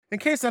In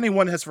case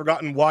anyone has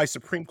forgotten why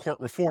Supreme Court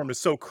reform is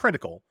so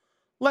critical,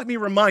 let me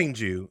remind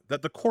you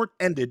that the court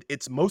ended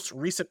its most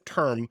recent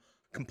term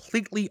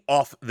completely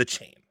off the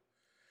chain.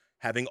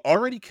 Having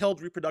already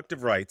killed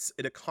reproductive rights,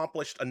 it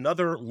accomplished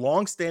another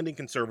long-standing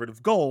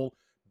conservative goal,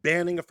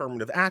 banning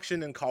affirmative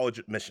action in college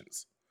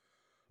admissions.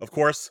 Of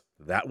course,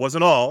 that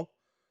wasn't all.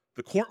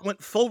 The court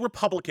went full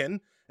Republican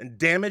and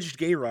damaged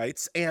gay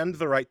rights and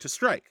the right to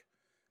strike.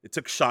 It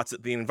took shots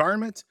at the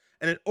environment,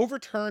 and it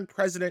overturned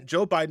President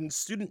Joe Biden's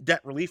student debt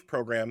relief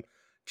program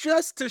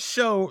just to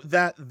show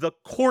that the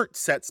court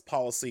sets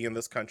policy in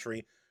this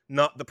country,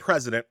 not the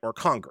president or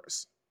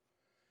Congress.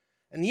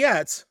 And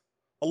yet,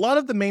 a lot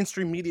of the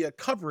mainstream media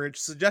coverage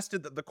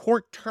suggested that the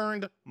court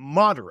turned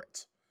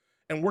moderate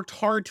and worked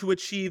hard to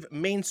achieve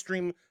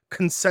mainstream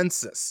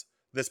consensus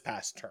this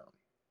past term.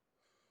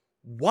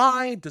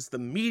 Why does the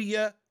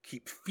media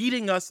keep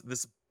feeding us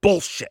this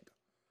bullshit?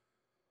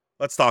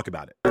 Let's talk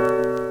about it.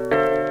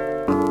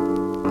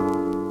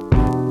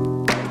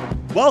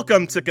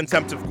 Welcome to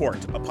Contempt of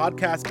Court, a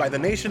podcast by The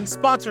Nation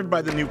sponsored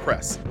by The New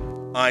Press.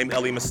 I'm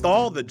Elie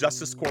Mystal, the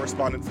justice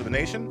correspondent for The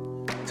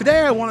Nation.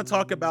 Today I want to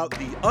talk about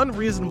the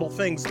unreasonable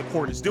things the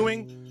court is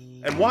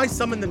doing and why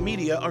some in the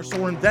media are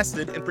so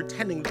invested in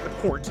pretending that the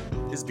court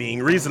is being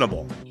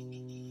reasonable.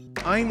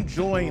 I'm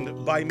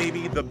joined by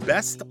maybe the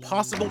best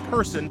possible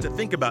person to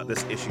think about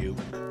this issue,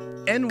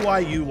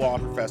 NYU law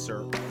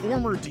professor,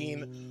 former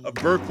dean of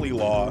Berkeley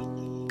Law,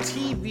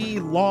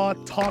 TV law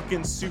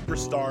talking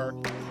superstar,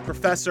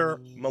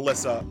 Professor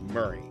Melissa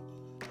Murray.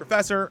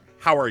 Professor,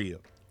 how are you?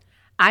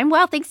 I'm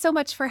well. Thanks so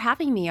much for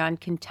having me on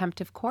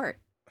Contempt of Court.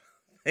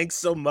 Thanks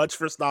so much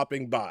for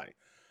stopping by.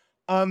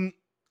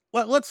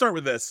 Let's start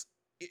with this.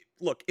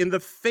 Look, in the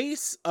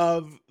face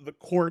of the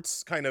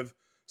court's kind of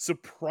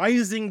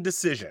surprising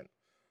decision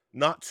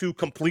not to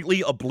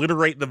completely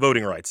obliterate the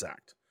Voting Rights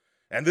Act,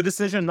 and the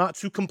decision not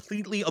to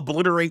completely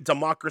obliterate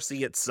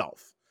democracy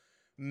itself,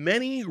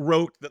 many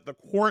wrote that the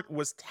court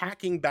was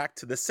tacking back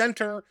to the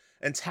center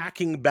and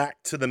tacking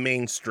back to the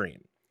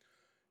mainstream.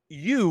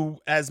 You,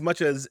 as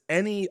much as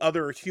any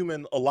other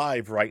human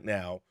alive right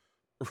now,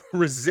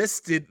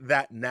 resisted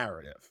that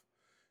narrative.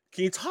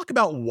 Can you talk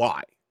about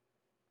why?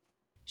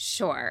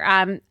 Sure.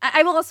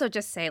 I will also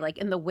just say,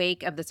 in the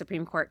wake of the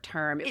Supreme Court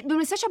term, it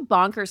was such a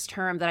bonkers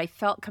term that I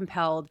felt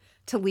compelled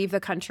to leave the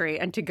country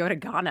and to go to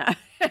Ghana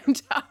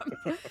and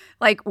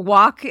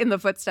walk in the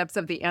footsteps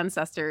of the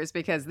ancestors,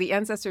 because the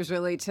ancestors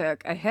really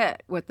took a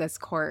hit with this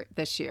court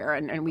this year,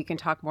 and we can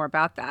talk more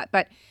about that.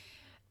 But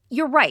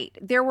you're right.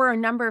 There were a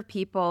number of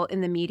people in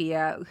the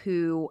media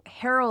who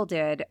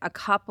heralded a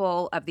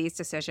couple of these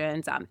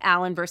decisions.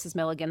 Allen versus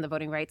Milligan, the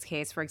voting rights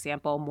case, for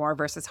example, Moore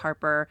versus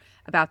Harper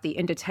about the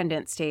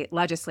independent state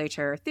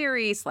legislature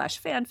theory /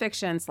 fan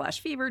fiction /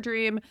 fever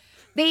dream.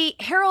 They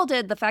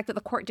heralded the fact that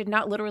the court did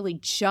not literally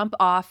jump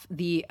off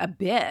the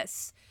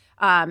abyss.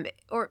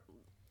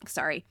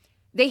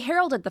 They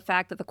heralded the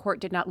fact that the court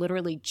did not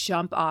literally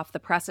jump off the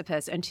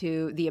precipice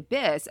into the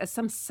abyss as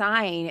some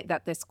sign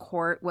that this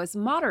court was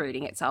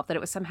moderating itself, that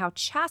it was somehow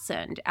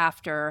chastened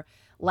after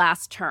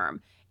last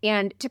term.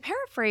 And to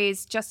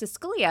paraphrase Justice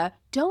Scalia,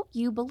 don't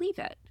you believe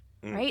it,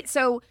 right?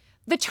 So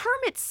the term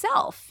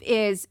itself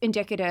is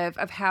indicative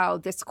of how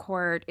this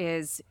court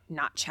is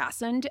not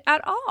chastened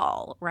at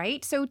all,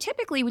 right? So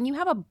typically when you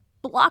have a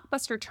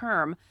blockbuster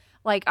term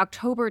like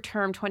October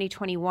term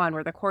 2021,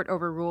 where the court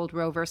overruled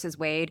Roe versus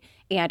Wade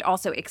and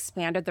also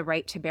expanded the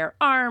right to bear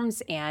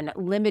arms and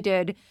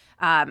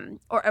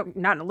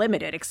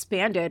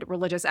expanded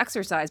religious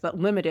exercise, but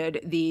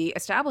limited the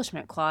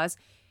Establishment Clause,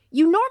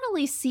 you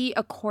normally see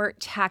a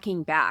court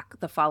tacking back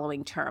the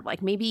following term,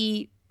 like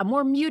maybe a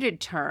more muted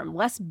term,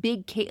 less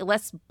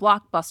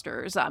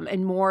blockbusters,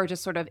 and more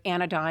just sort of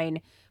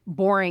anodyne,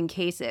 boring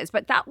cases.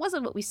 But that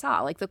wasn't what we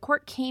saw. The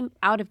court came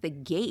out of the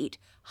gate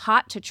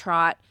hot to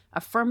trot,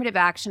 affirmative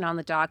action on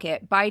the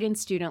docket, Biden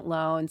student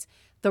loans,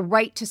 the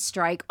right to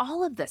strike,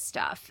 all of this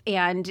stuff.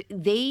 And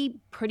they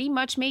pretty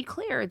much made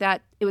clear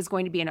that it was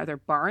going to be another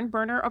barn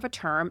burner of a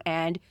term.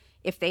 And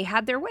if they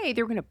had their way,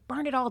 they were going to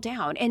burn it all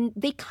down. And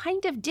they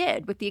kind of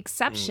did, with the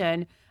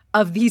exception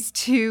of these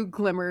two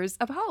glimmers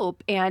of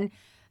hope. And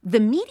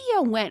the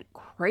media went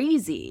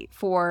crazy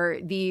for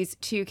these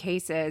two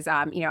cases.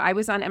 I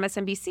was on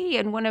MSNBC,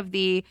 and one of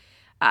the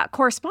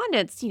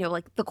correspondents,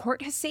 the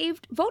court has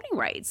saved voting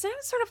rights. And I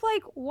was sort of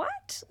like,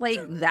 what?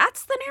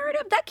 That's the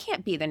narrative? That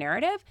can't be the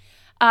narrative.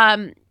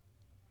 The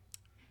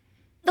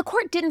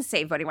court didn't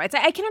save voting rights.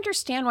 I can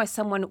understand why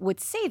someone would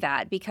say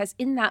that, because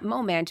in that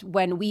moment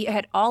when we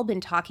had all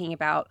been talking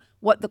about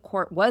what the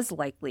court was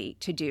likely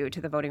to do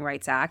to the Voting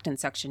Rights Act in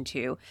Section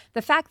 2,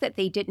 the fact that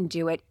they didn't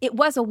do it, it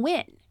was a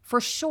win for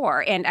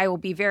sure. And I will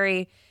be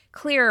very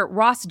clear,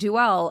 Ross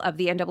Duell of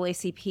the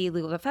NAACP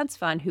Legal Defense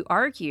Fund, who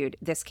argued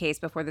this case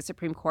before the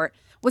Supreme Court,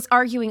 was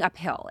arguing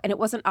uphill, and it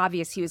wasn't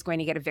obvious he was going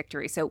to get a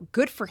victory. So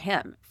good for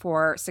him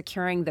for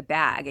securing the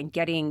bag and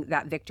getting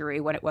that victory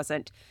when it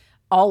wasn't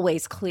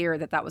always clear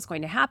that that was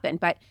going to happen.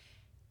 But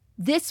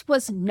this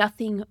was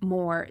nothing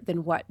more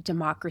than what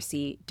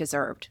democracy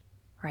deserved,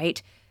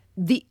 right?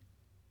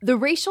 The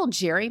racial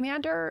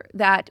gerrymander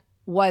that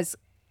was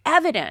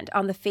evident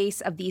on the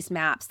face of these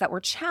maps that were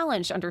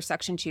challenged under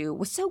Section 2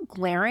 was so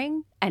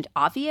glaring and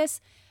obvious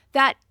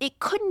that it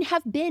couldn't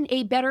have been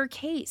a better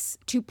case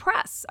to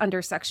press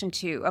under Section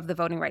 2 of the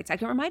Voting Rights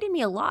Act. It reminded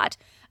me a lot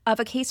of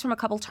a case from a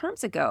couple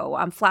terms ago,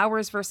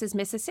 Flowers versus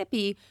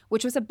Mississippi,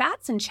 which was a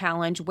Batson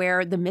challenge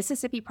where the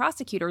Mississippi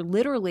prosecutor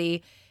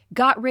literally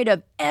got rid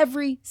of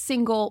every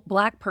single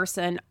Black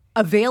person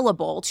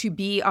available to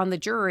be on the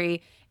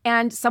jury,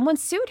 and someone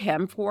sued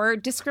him for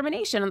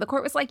discrimination. And the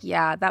court was like,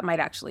 yeah, that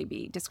might actually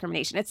be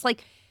discrimination. It's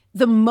like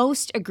the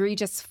most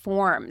egregious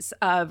forms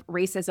of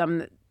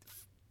racism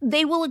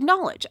they will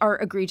acknowledge are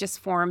egregious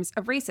forms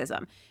of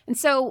racism. And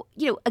so,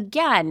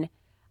 again,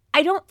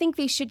 I don't think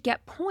they should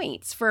get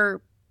points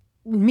for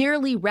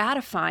merely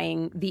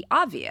ratifying the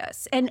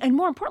obvious. And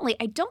more importantly,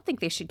 I don't think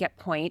they should get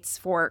points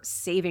for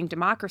saving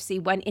democracy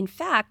when, in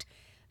fact,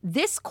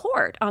 this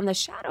court on the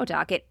shadow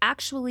docket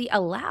actually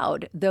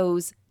allowed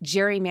those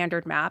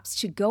gerrymandered maps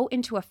to go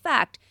into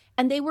effect,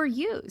 and they were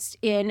used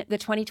in the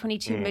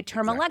 2022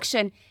 midterm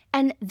election.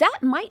 And that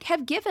might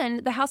have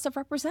given the House of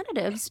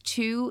Representatives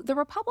to the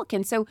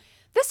Republicans. So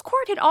this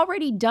court had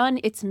already done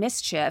its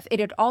mischief. It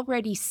had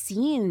already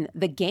seen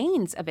the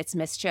gains of its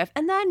mischief.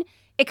 And then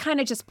it kind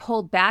of just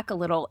pulled back a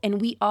little,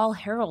 and we all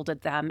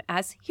heralded them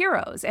as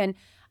heroes. And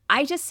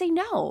I just say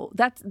no,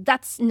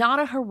 that's not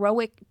a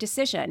heroic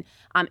decision.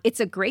 It's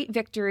a great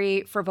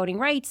victory for voting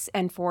rights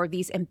and for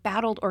these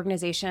embattled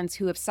organizations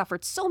who have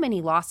suffered so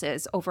many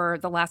losses over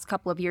the last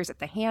couple of years at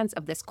the hands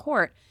of this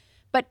court.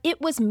 But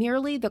it was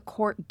merely the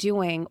court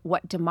doing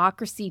what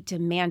democracy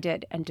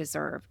demanded and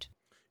deserved.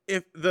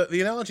 If the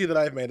analogy that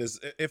I've made is,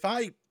 if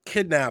I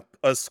kidnap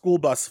a school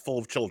bus full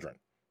of children,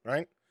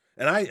 right?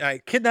 And I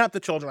kidnap the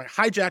children, I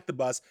hijack the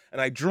bus, and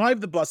I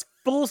drive the bus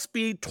full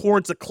speed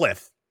towards a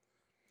cliff.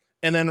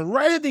 And then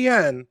right at the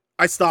end,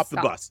 I stop the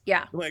bus.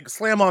 Yeah. Like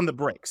slam on the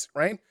brakes,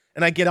 right?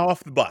 And I get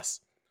off the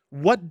bus.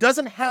 What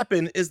doesn't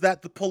happen is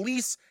that the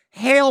police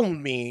hail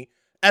me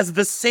as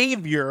the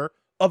savior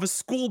of a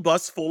school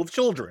bus full of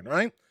children,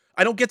 right?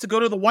 I don't get to go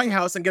to the White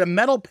House and get a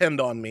medal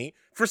pinned on me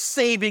for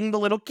saving the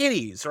little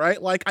kiddies,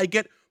 right? Like, I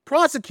get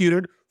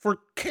prosecuted for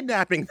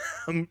kidnapping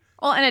them.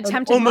 Well, an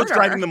attempted almost murder.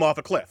 driving them off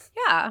a cliff.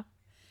 Yeah.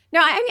 No,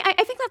 I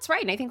think that's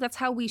right. And I think that's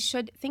how we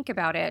should think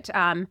about it.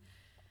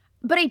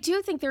 But I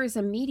do think there is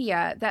a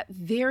media that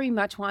very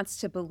much wants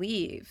to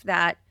believe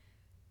that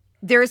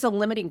there is a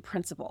limiting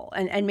principle.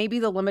 And maybe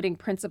the limiting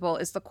principle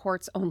is the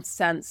court's own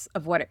sense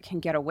of what it can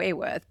get away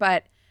with.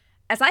 But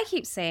as I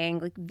keep saying,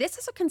 like, this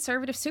is a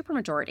conservative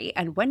supermajority.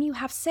 And when you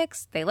have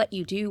 6, they let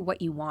you do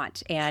what you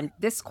want. And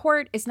this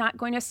court is not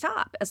going to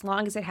stop as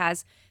long as it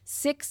has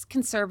 6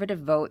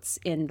 conservative votes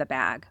in the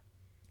bag.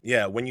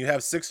 Yeah, when you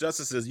have 6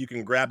 justices, you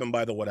can grab them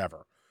by the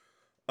whatever.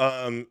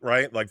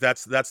 Right? Like,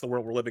 that's the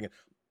world we're living in.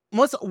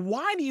 Melissa,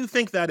 why do you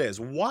think that is?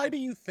 Why do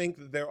you think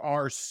that there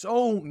are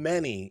so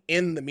many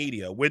in the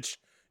media, which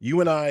you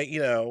and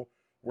I,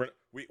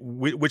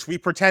 which we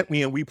pretend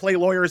we play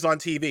lawyers on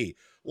TV?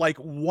 Like,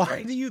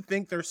 why do you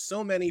think there's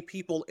so many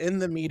people in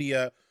the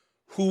media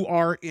who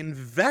are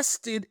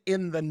invested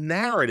in the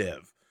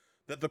narrative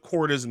that the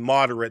court is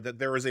moderate, that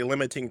there is a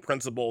limiting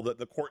principle, that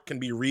the court can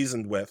be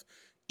reasoned with,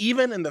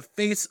 even in the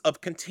face of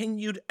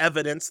continued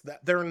evidence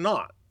that they're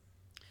not?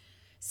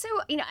 So,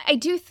 I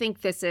do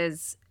think this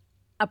is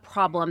a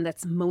problem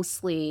that's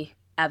mostly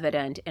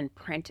evident in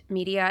print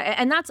media.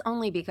 And that's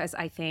only because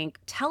I think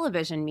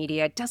television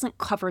media doesn't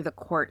cover the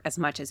court as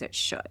much as it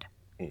should,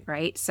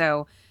 right?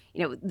 So,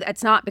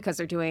 it's not because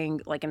they're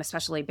doing like an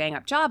especially bang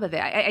up job of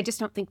it. I just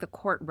don't think the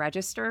court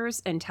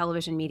registers in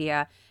television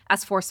media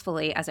as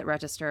forcefully as it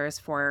registers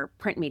for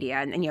print media.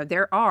 And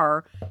there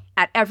are,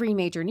 at every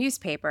major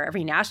newspaper,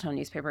 every national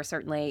newspaper,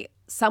 certainly,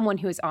 someone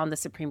who is on the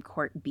Supreme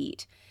Court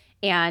beat.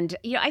 And,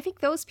 I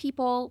think those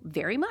people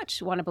very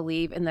much want to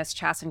believe in this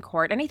Chasten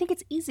court. And I think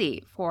it's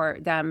easy for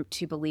them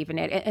to believe in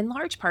it, in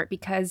large part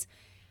because,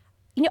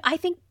 I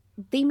think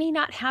they may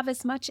not have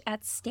as much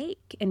at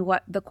stake in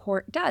what the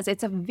court does.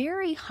 It's a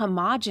very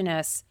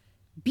homogenous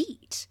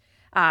beat.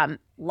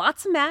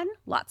 Lots of men,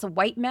 lots of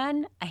white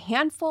men, a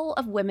handful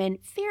of women,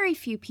 very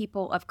few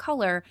people of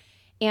color.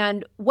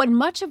 And when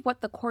much of what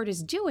the court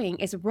is doing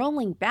is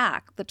rolling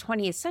back the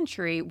 20th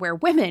century where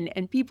women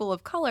and people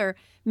of color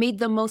made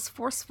the most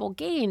forceful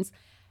gains,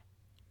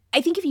 I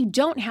think if you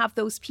don't have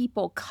those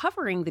people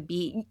covering the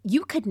beat,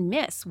 you could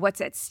miss what's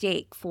at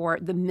stake for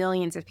the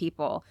millions of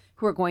people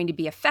who are going to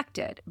be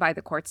affected by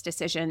the court's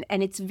decision.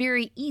 And it's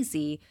very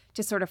easy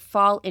to sort of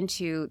fall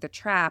into the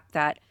trap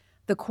that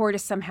the court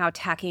is somehow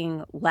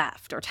tacking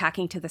left or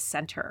tacking to the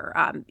center,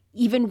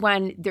 even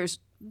when there's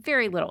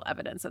very little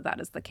evidence that that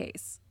is the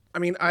case. I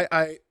mean,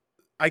 I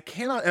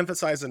cannot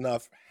emphasize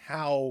enough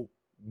how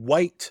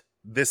white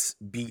this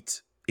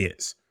beat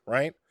is,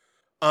 right?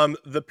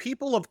 The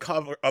people of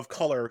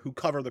color who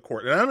cover the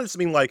court, and I don't just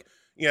mean like,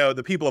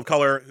 the people of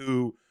color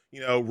who,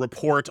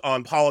 report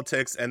on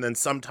politics and then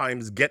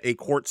sometimes get a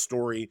court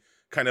story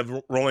kind of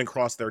rolling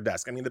across their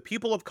desk. I mean, the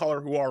people of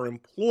color who are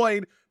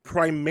employed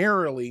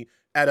primarily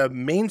at a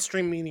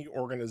mainstream media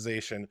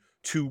organization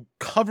to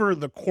cover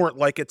the court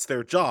like it's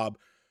their job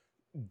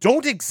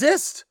don't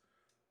exist.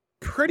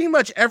 Pretty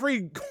much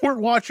every court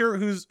watcher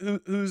who's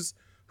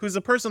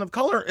a person of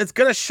color is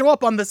going to show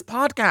up on this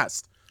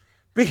podcast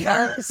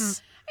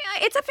because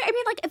it's a. I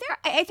mean, like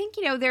I think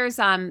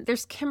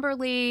there's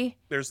Kimberly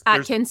there's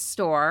Atkins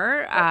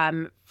Store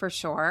for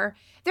sure.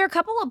 There are a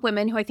couple of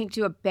women who I think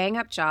do a bang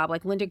up job.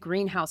 Like Linda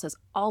Greenhouse has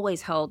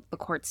always held the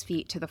court's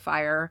feet to the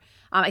fire.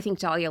 I think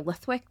Dahlia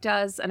Lithwick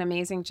does an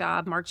amazing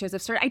job. Mark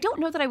Joseph Stern. I don't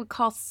know that I would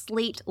call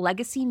Slate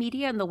legacy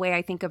media in the way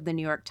I think of the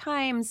New York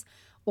Times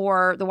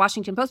or the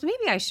Washington Post.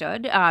 Maybe I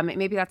should.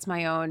 Maybe that's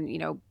my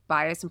own,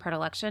 bias and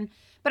predilection.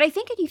 But I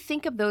think if you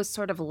think of those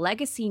sort of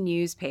legacy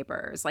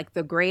newspapers like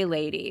the Gray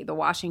Lady, the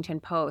Washington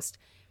Post,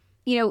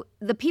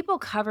 the people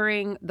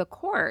covering the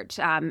court,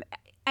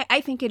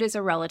 I think it is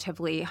a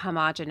relatively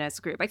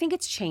homogenous group. I think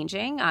it's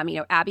changing.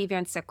 Abby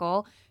Van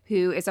Sickle,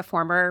 who is a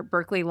former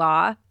Berkeley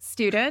Law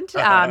student,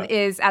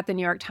 is at the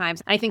New York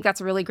Times. I think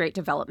that's a really great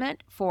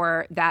development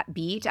for that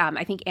beat.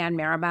 I think Anne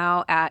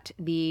Marimow at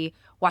the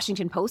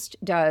Washington Post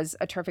does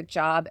a terrific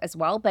job as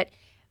well. But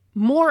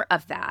more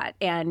of that,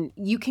 and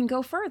you can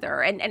go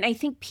further. And I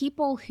think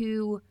people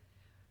who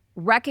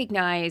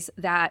recognize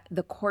that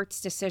the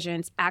court's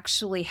decisions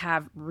actually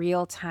have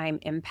real-time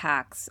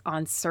impacts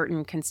on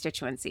certain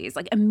constituencies,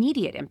 like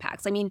immediate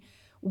impacts. I mean,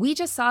 we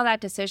just saw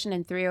that decision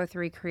in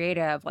 303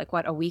 Creative,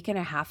 a week and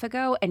a half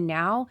ago, and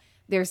now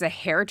there's a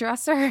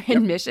hairdresser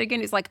in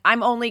Michigan who's like,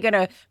 I'm only going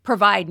to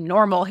provide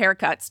normal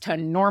haircuts to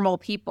normal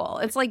people.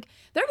 It's like,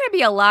 there are going to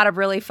be a lot of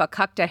really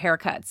fakakta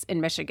haircuts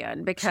in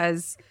Michigan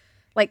because...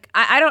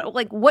 I don't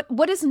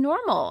what is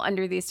normal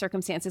under these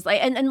circumstances?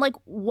 And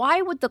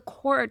why would the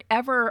court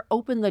ever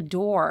open the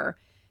door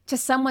to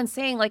someone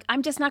saying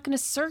I'm just not going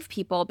to serve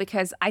people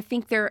because I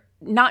think they're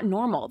not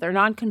normal, they're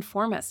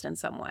nonconformist in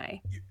some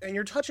way? And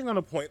you're touching on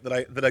a point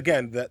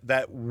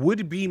that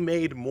would be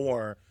made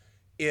more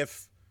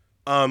if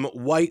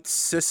white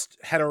cis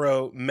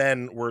hetero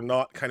men were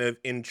not kind of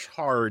in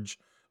charge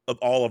of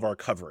all of our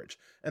coverage.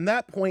 And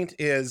that point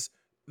is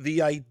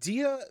the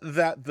idea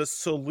that the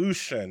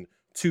solution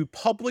to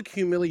public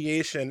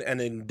humiliation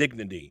and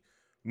indignity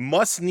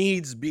must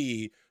needs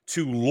be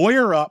to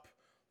lawyer up,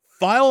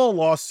 file a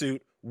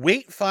lawsuit,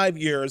 wait 5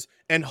 years,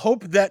 and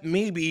hope that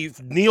maybe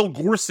Neil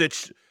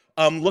Gorsuch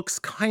looks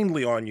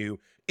kindly on you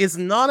is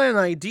not an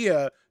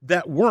idea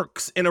that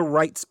works in a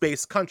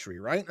rights-based country,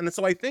 right? And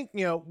so I think,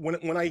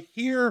 when I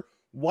hear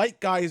white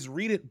guys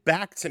read it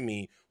back to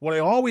me, what I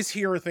always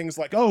hear are things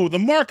like, oh, the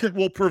market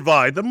will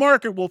provide, the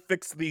market will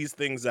fix these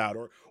things out,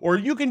 or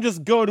you can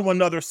just go to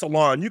another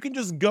salon, you can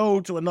just go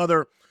to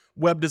another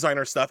web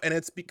designer stuff. And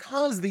it's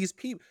because these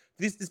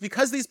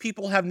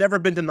people have never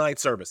been denied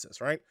services,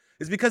 right?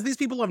 It's because these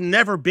people have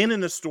never been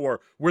in a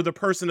store where the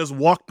person has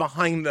walked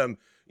behind them,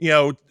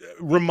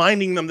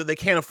 reminding them that they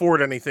can't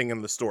afford anything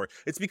in the store.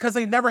 It's because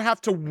they never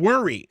have to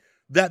worry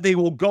that they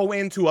will go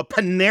into a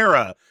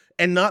Panera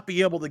and not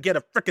be able to get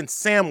a frickin'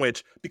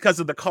 sandwich because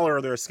of the color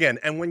of their skin.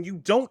 And when you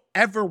don't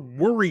ever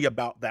worry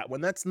about that,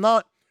 when that's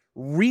not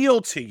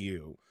real to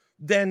you,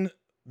 then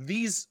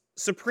these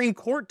Supreme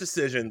Court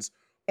decisions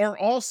are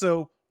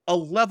also a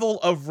level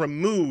of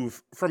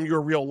remove from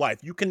your real life.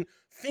 You can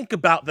think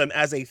about them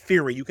as a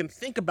theory. You can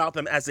think about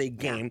them as a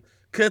game,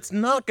 because it's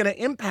not going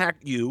to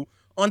impact you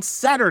on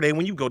Saturday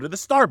when you go to the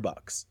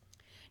Starbucks.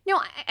 No,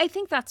 I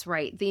think that's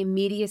right. The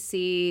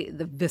immediacy,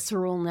 the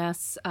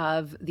visceralness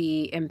of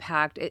the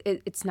impact,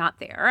 it's not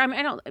there. I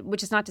mean,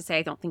 which is not to say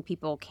I don't think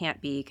people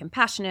can't be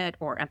compassionate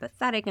or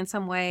empathetic in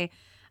some way.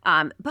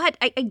 But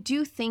I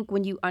do think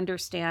when you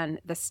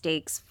understand the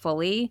stakes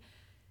fully,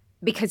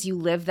 because you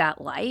live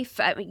that life,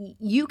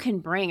 you can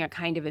bring a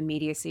kind of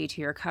immediacy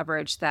to your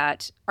coverage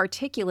that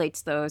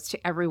articulates those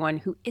to everyone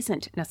who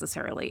isn't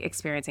necessarily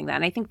experiencing that.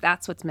 And I think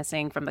that's what's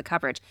missing from the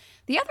coverage.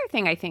 The other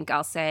thing I think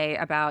I'll say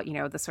about,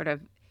 the sort of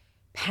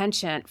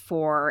penchant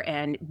for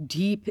and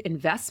deep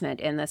investment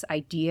in this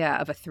idea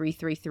of a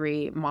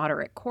 333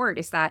 moderate court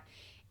is that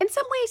in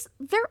some ways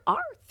there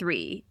are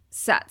three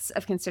sets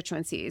of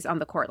constituencies on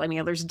the court. I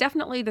mean, there's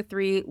definitely the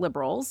three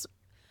liberals,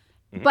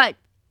 but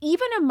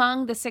even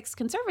among the six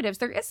conservatives,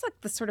 there is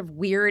this sort of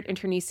weird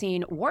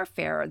internecine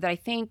warfare that I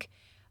think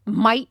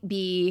might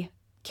be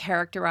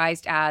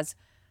characterized as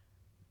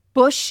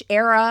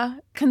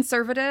Bush-era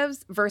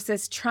conservatives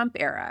versus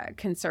Trump-era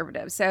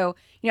conservatives. So,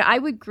 I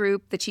would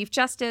group the Chief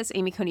Justice,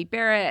 Amy Coney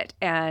Barrett,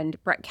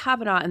 and Brett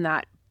Kavanaugh in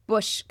that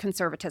Bush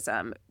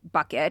conservatism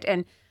bucket.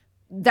 And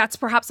that's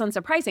perhaps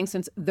unsurprising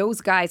since those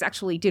guys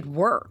actually did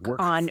work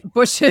on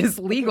Bush's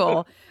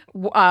legal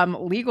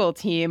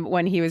team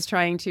when he was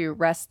trying to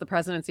wrest the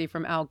presidency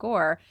from Al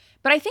Gore.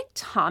 But I think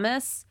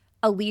Thomas,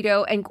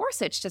 Alito, and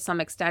Gorsuch, to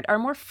some extent, are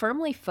more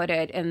firmly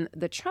footed in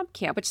the Trump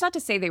camp, which is not to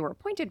say they were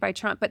appointed by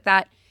Trump, but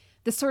that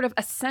the sort of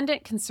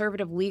ascendant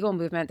conservative legal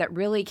movement that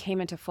really came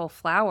into full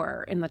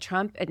flower in the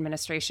Trump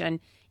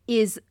administration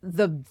is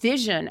the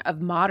vision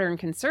of modern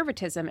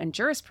conservatism and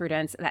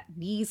jurisprudence that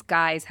these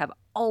guys have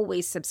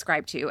always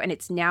subscribed to. And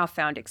it's now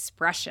found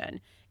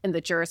expression in the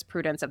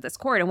jurisprudence of this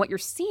court. And what you're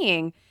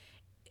seeing,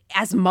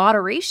 as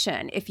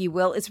moderation, if you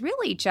will, is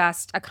really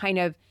just a kind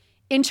of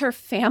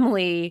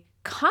interfamily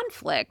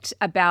conflict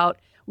about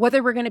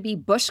whether we're going to be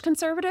Bush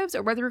conservatives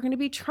or whether we're going to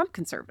be Trump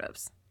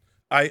conservatives.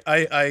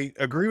 I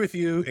agree with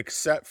you,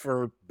 except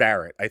for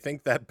Barrett. I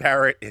think that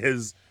Barrett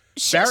is...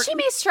 She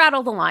may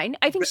straddle the line.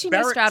 I think she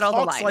may straddle the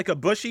line. Barrett talks like a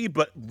Bushy,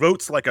 but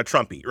votes like a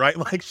Trumpy, right?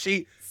 Like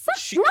she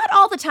not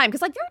all the time,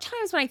 because like there are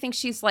times when I think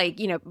she's like,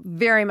 you know,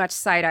 very much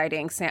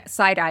side-eyeing Sam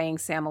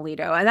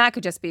Alito, and that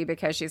could just be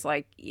because she's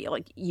like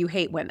you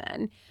hate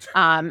women,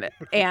 and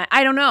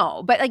I don't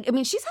know, but like I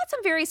mean, she's had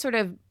some very sort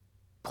of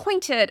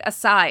pointed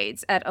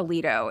asides at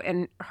Alito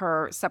in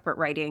her separate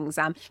writings,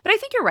 but I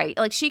think you're right.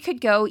 Like she could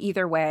go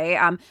either way.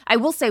 I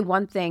will say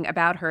one thing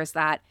about her is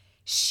that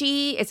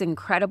she is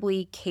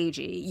incredibly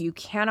cagey. You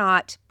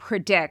cannot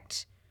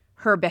predict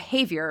her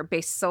behavior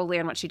based solely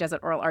on what she does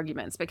at oral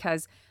arguments,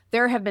 because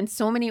there have been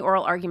so many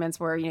oral arguments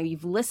where, you know,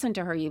 you've listened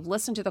to her, you've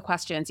listened to the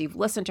questions, you've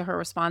listened to her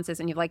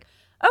responses, and you're like,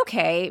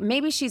 okay,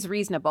 maybe she's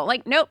reasonable.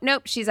 Like,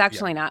 nope, she's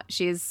actually not.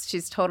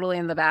 She's totally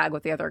in the bag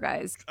with the other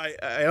guys.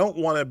 I don't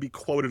want to be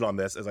quoted on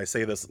this as I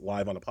say this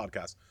live on a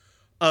podcast,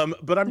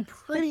 but I'm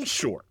pretty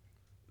sure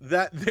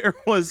that there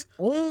was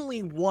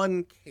only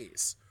one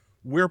case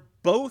where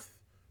both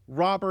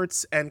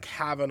Roberts and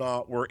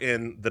Kavanaugh were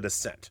in the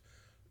dissent.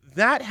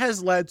 That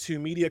has led to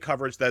media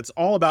coverage that's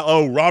all about,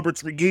 oh,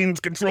 Roberts regains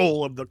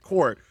control of the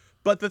court.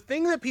 But the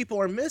thing that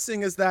people are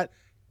missing is that,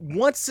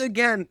 once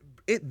again,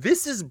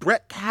 this is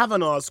Brett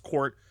Kavanaugh's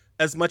court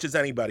as much as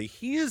anybody.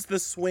 He is the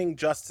swing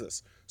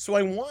justice. So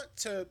I want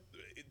to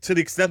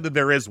the extent that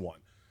there is one.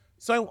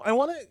 So I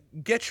want to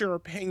get your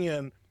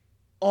opinion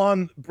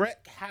on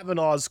Brett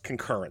Kavanaugh's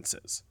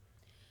concurrences.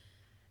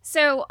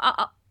 So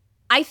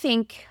I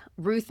think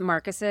Ruth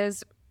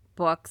Marcus's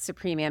book,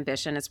 Supreme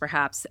Ambition, is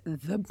perhaps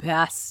the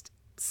best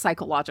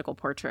psychological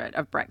portrait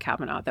of Brett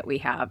Kavanaugh that we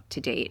have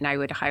to date, and I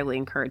would highly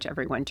encourage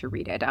everyone to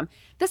read it.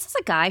 This is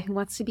a guy who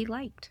wants to be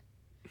liked.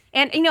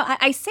 And, you know,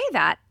 I say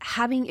that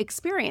having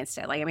experienced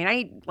it. Like, I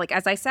mean,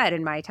 as I said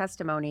in my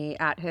testimony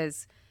at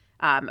his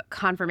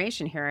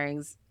confirmation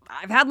hearings,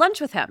 I've had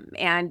lunch with him,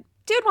 and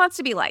dude wants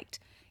to be liked.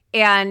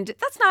 And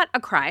that's not a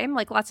crime.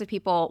 Like, lots of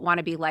people want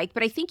to be liked,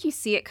 but I think you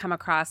see it come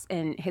across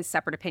in his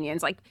separate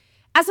opinions. Like,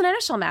 as an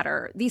initial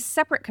matter, these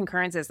separate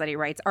concurrences that he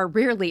writes are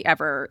rarely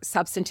ever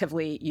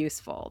substantively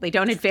useful. They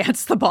don't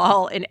advance the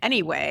ball in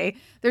any way.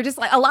 They're just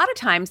like, a lot of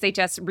times they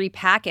just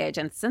repackage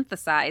and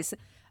synthesize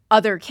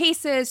other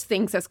cases,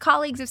 things his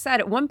colleagues have said.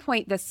 At one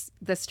point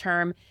this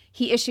term,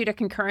 he issued a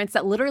concurrence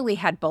that literally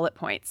had bullet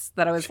points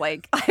that I was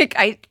like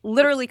I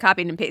literally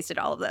copied and pasted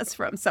all of this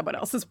from someone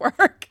else's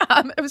work.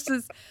 It was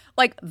just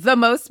like the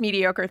most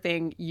mediocre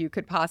thing you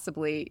could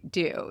possibly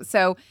do.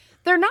 So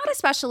they're not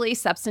especially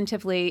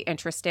substantively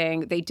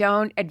interesting. They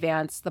don't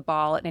advance the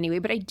ball in any way.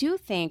 But I do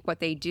think what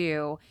they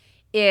do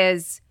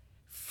is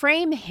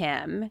frame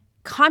him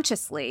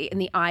consciously in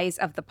the eyes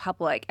of the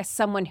public as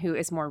someone who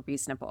is more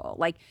reasonable.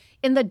 Like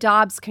in the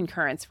Dobbs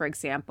concurrence, for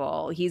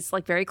example, he's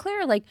like very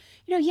clear, like,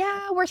 you know,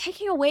 yeah, we're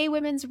taking away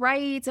women's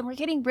rights and we're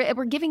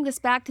giving this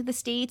back to the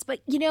states. But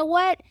you know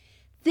what?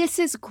 This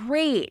is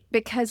great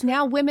because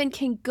now women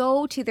can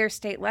go to their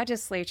state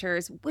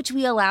legislatures, which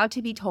we allow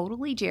to be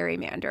totally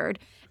gerrymandered,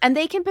 and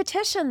they can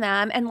petition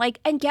them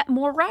and get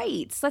more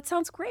rights. That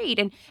sounds great.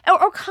 And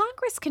or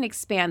Congress can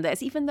expand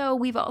this, even though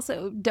we've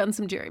also done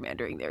some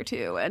gerrymandering there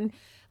too. And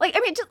like,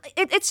 I mean,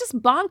 it's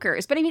just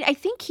bonkers. But I mean, I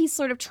think he's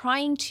sort of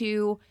trying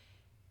to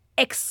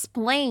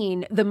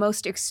explain the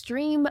most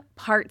extreme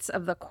parts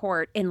of the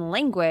court in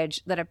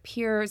language that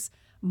appears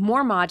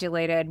more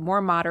modulated, more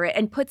moderate,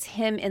 and puts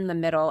him in the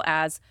middle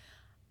as,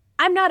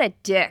 I'm not a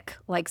dick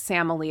like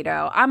Sam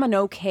Alito. I'm an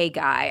okay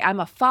guy. I'm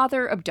a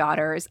father of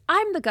daughters.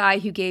 I'm the guy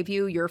who gave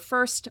you your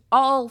first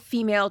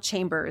all-female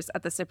chambers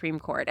at the Supreme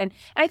Court. And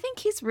I think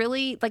he's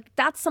really, like,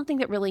 that's something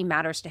that really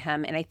matters to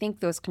him. And I think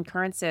those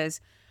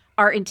concurrences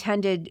are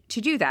intended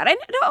to do that. And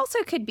it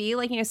also could be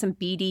like, you know, some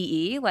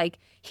BDE, like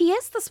he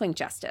is the swing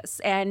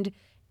justice and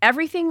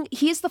everything,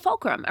 he's the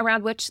fulcrum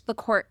around which the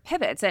court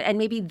pivots. And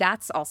maybe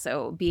that's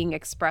also being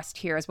expressed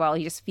here as well.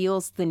 He just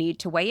feels the need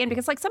to weigh in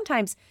because like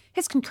sometimes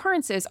his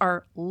concurrences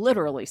are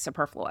literally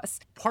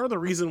superfluous. Part of the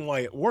reason why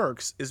it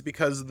works is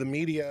because the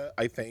media,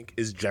 I think,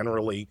 is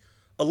generally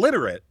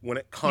illiterate when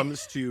it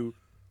comes to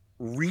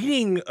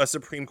reading a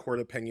Supreme Court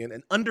opinion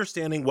and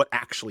understanding what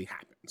actually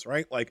happens,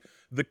 right? Like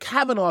the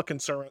Kavanaugh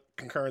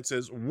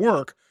concurrences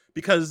work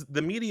because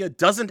the media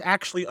doesn't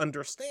actually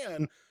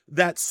understand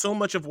that so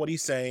much of what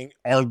he's saying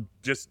are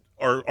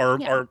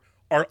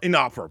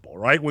inoperable,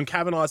 right? When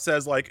Kavanaugh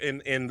says, like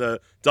in the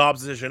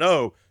Dobbs decision,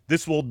 oh,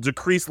 this will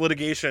decrease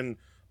litigation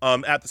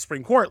at the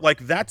Supreme Court, like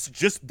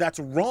that's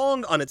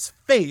wrong on its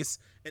face,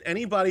 and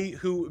anybody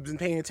who's been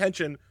paying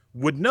attention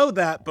would know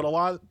that, but a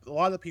lot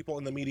of the people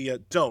in the media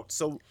don't.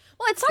 So,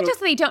 well, it's not just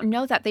that they don't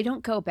know that; they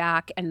don't go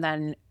back and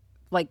then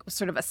like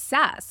sort of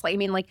assess. Like, I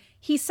mean, like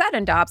he said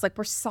in Dobbs, like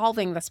we're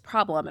solving this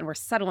problem and we're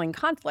settling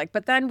conflict,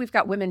 but then we've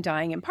got women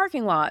dying in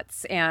parking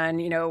lots and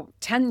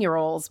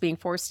 10-year-olds being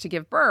forced to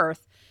give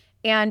birth,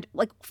 and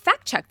like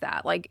fact check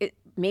that. Like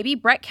maybe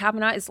Brett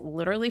Kavanaugh is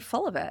literally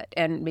full of it,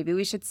 and maybe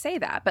we should say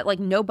that, but like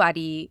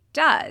nobody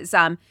does.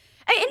 And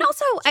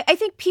also, I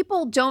think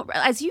people don't,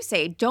 as you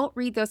say, don't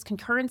read those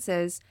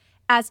concurrences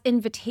as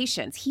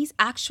invitations. He's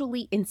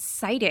actually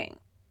inciting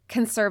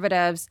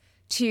conservatives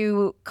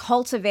to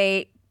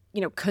cultivate,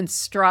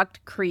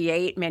 construct,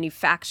 create,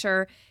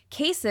 manufacture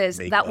cases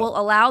that will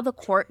allow the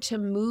court to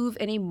move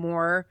in a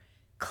more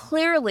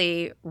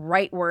clearly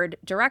rightward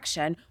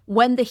direction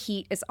when the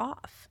heat is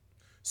off.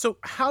 So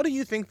how do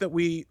you think that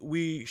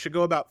we should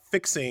go about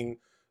fixing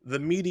the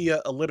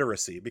media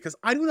illiteracy? Because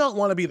I do not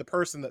want to be the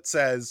person that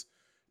says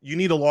you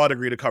need a law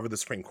degree to cover the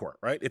Supreme Court,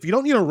 right? If you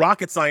don't need a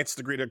rocket science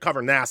degree to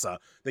cover NASA,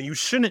 then you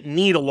shouldn't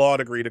need a law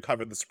degree to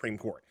cover the Supreme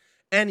Court.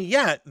 And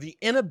yet the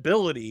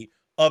inability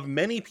of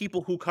many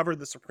people who cover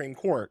the Supreme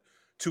Court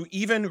to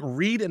even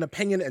read an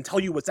opinion and tell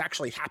you what's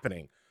actually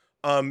happening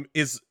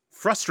is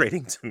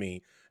frustrating to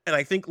me, and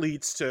I think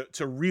leads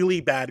to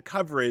really bad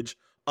coverage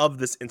of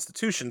this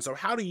institution. So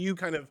how do you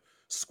kind of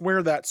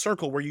square that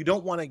circle where you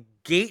don't want to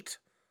gate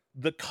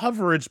the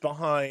coverage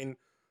behind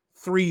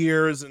 3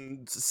 years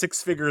and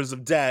 6 figures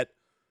of debt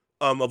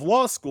of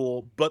law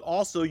school, but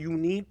also you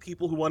need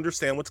people who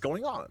understand what's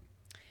going on?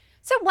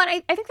 So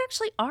I think there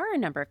actually are a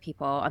number of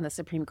people on the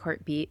Supreme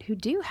Court beat who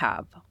do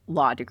have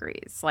law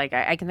degrees. Like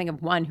I can think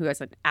of one who has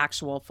an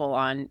actual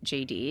full-on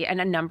JD, and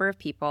a number of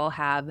people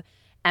have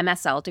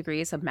MSL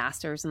degrees, a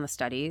master's in the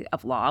study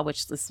of law,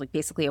 which is like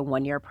basically a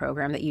 1-year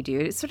program that you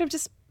do to sort of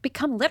just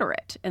become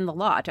literate in the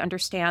law, to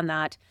understand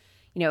that,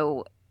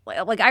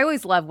 like I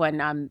always love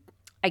when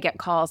I get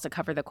calls to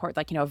cover the court,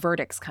 like, a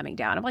verdict's coming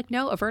down. I'm like,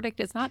 no, a verdict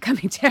is not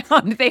coming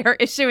down. They are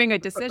issuing a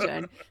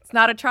decision. It's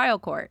not a trial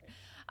court.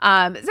 So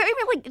I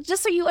mean, like,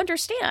 just so you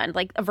understand,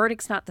 like, a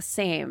verdict's not the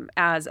same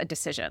as a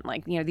decision.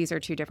 Like, these are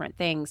two different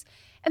things.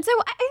 And so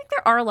I think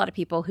there are a lot of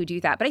people who do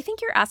that. But I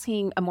think you're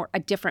asking a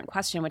different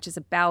question, which is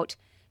about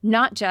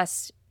not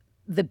just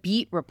the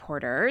beat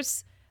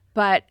reporters,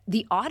 but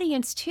the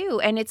audience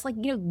too. And it's like,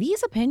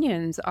 these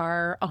opinions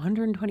are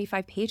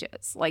 125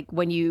 pages. Like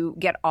when you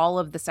get all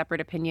of the separate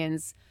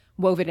opinions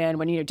woven in,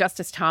 when,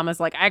 Justice Thomas,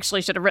 like, I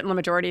actually should have written the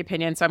majority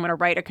opinion, so I'm going to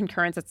write a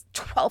concurrence that's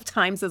 12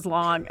 times as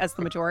long as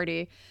the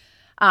majority.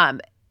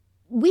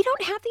 We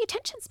don't have the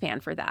attention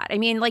span for that. I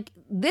mean, like,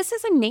 this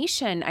is a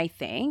nation, I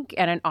think,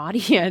 and an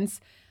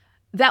audience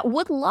that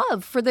would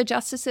love for the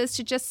justices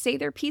to just say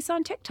their piece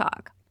on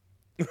TikTok.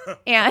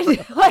 And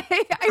like,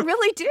 I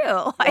really do.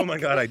 Like, oh my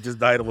God, I just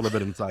died a little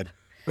bit inside.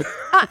 but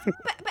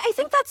I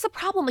think that's the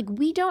problem. Like,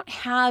 we don't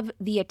have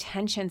the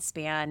attention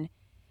span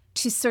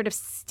to sort of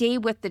stay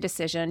with the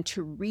decision,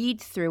 to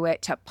read through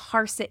it, to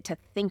parse it, to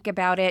think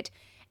about it,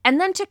 and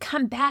then to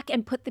come back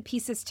and put the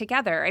pieces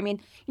together. I mean,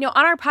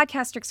 on our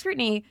podcast, Strict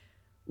Scrutiny,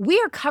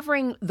 we are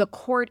covering the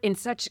court in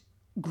such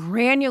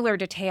granular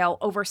detail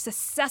over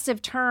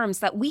successive terms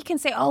that we can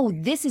say, oh,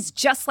 this is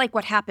just like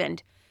what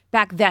happened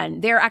back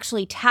then. They're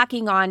actually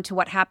tacking on to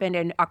what happened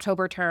in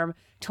October term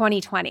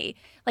 2020.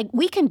 Like,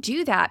 we can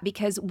do that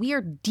because we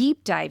are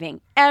deep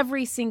diving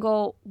every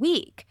single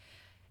week.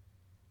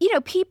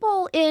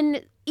 People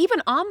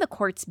even on the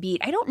court's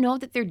beat, I don't know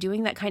that they're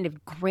doing that kind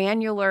of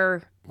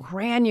granular,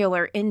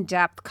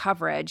 in-depth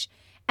coverage.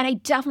 And I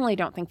definitely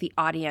don't think the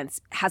audience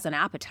has an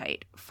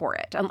appetite for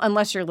it,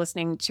 unless you're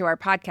listening to our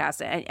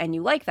podcast and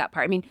you like that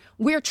part. I mean,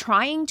 we're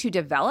trying to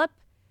develop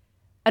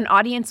an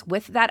audience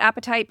with that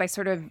appetite by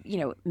sort of,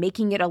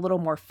 making it a little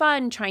more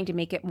fun, trying to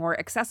make it more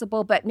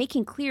accessible, but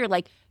making clear,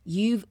 like,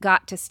 you've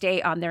got to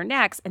stay on their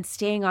necks, and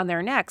staying on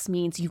their necks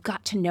means you've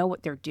got to know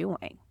what they're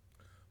doing.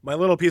 My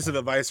little piece of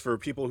advice for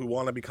people who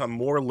want to become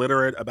more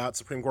literate about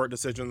Supreme Court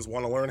decisions,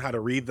 want to learn how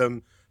to read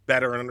them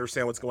better and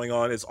understand what's going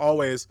on, is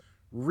always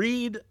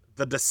read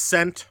the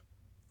dissent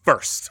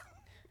first.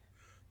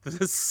 The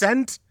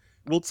dissent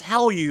will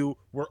tell you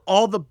where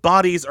all the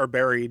bodies are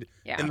buried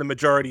in the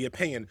majority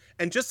opinion.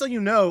 And just so you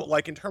know,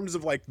 like, in terms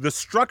of like the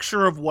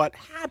structure of what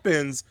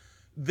happens,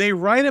 they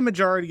write a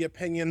majority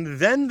opinion,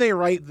 then they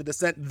write the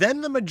dissent,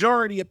 then the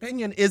majority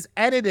opinion is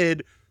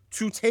edited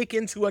to take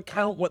into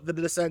account what the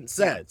dissent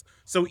says.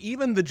 So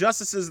even the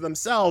justices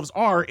themselves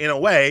are, in a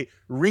way,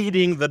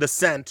 reading the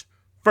dissent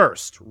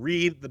first.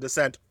 Read the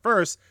dissent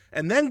first,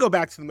 and then go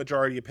back to the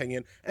majority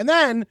opinion. And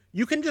then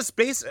you can just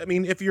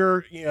if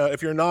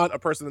you're not a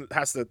person that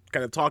has to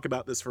kind of talk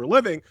about this for a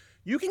living,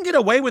 you can get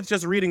away with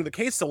just reading the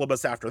case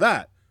syllabus after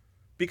that.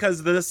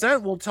 Because the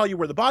dissent will tell you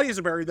where the bodies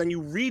are buried, then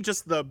you read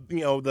just the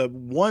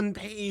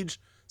 1-page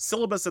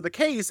syllabus of the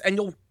case, and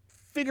you'll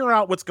figure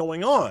out what's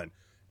going on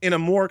in a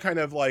more kind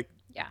of like,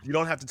 you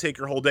don't have to take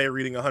your whole day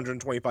reading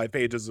 125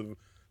 pages of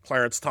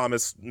Clarence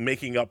Thomas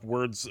making up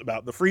words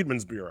about the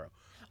Freedmen's Bureau.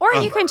 Or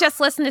you can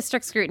just listen to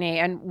Strict Scrutiny,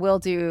 and we'll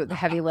do the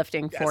heavy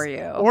lifting for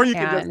you. Or you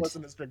can just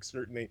listen to Strict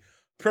Scrutiny.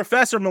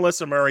 Professor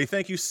Melissa Murray,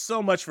 thank you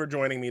so much for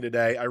joining me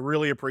today. I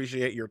really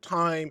appreciate your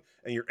time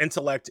and your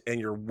intellect and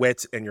your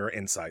wit and your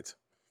insight.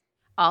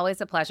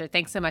 Always a pleasure.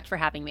 Thanks so much for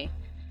having me.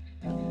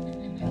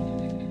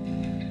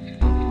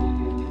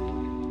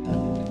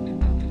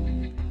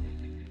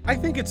 I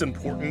think it's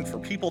important for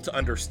people to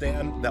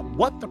understand that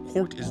what the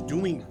court is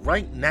doing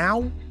right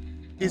now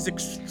is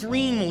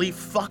extremely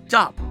fucked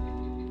up.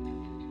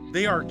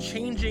 They are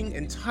changing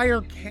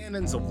entire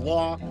canons of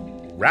law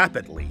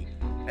rapidly,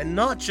 and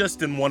not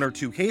just in one or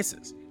two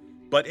cases,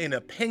 but in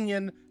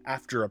opinion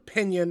after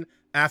opinion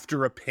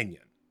after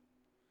opinion.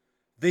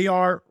 They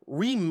are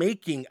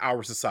remaking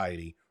our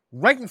society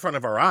right in front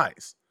of our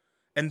eyes,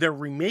 and they're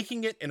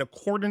remaking it in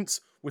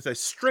accordance with a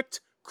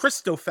strict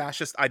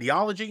Christo-fascist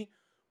ideology,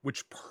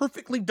 which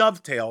perfectly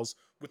dovetails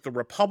with the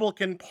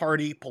Republican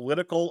Party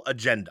political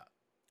agenda.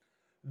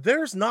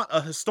 There's not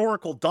a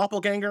historical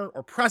doppelganger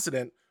or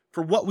precedent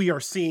for what we are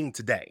seeing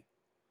today.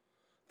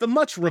 The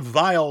much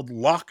reviled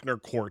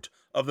Lochner Court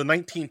of the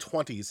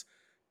 1920s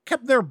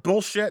kept their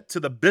bullshit to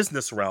the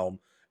business realm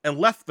and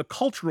left the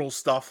cultural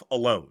stuff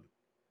alone.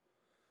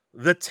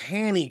 The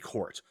Taney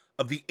Court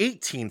of the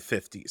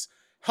 1850s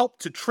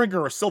helped to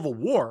trigger a civil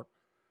war,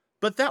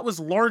 but that was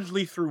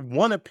largely through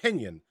one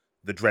opinion,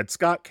 the Dred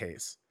Scott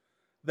case,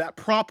 that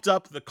propped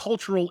up the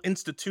cultural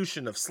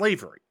institution of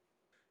slavery.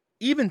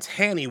 Even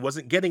Taney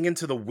wasn't getting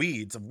into the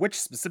weeds of which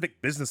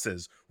specific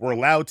businesses were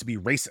allowed to be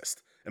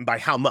racist, and by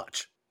how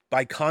much.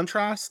 By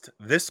contrast,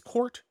 this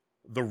court,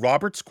 the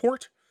Roberts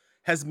Court,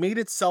 has made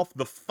itself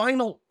the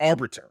final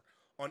arbiter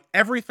on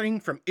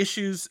everything from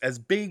issues as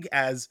big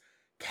as,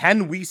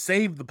 can we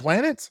save the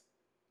planet?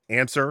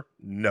 Answer,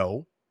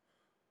 no.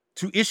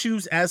 To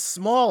issues as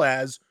small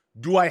as,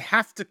 do I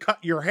have to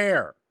cut your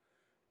hair?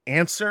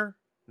 Answer,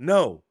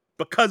 no,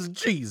 because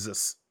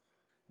Jesus.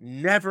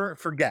 Never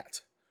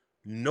forget,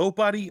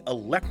 nobody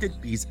elected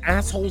these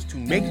assholes to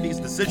make these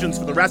decisions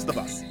for the rest of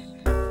us.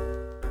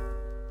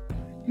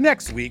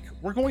 Next week,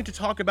 we're going to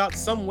talk about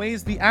some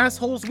ways the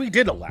assholes we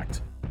did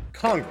elect,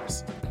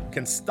 Congress,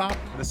 can stop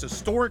this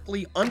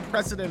historically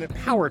unprecedented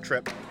power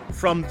trip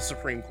from the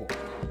Supreme Court.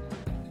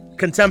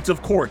 Contempt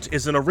of Court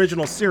is an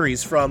original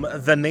series from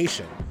The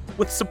Nation,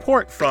 with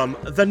support from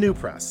The New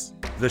Press.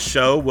 The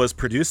show was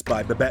produced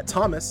by Babette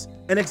Thomas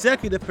and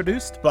executive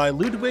produced by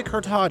Ludwig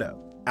Hurtado.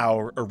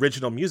 Our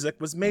original music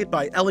was made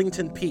by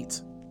Ellington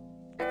Pete.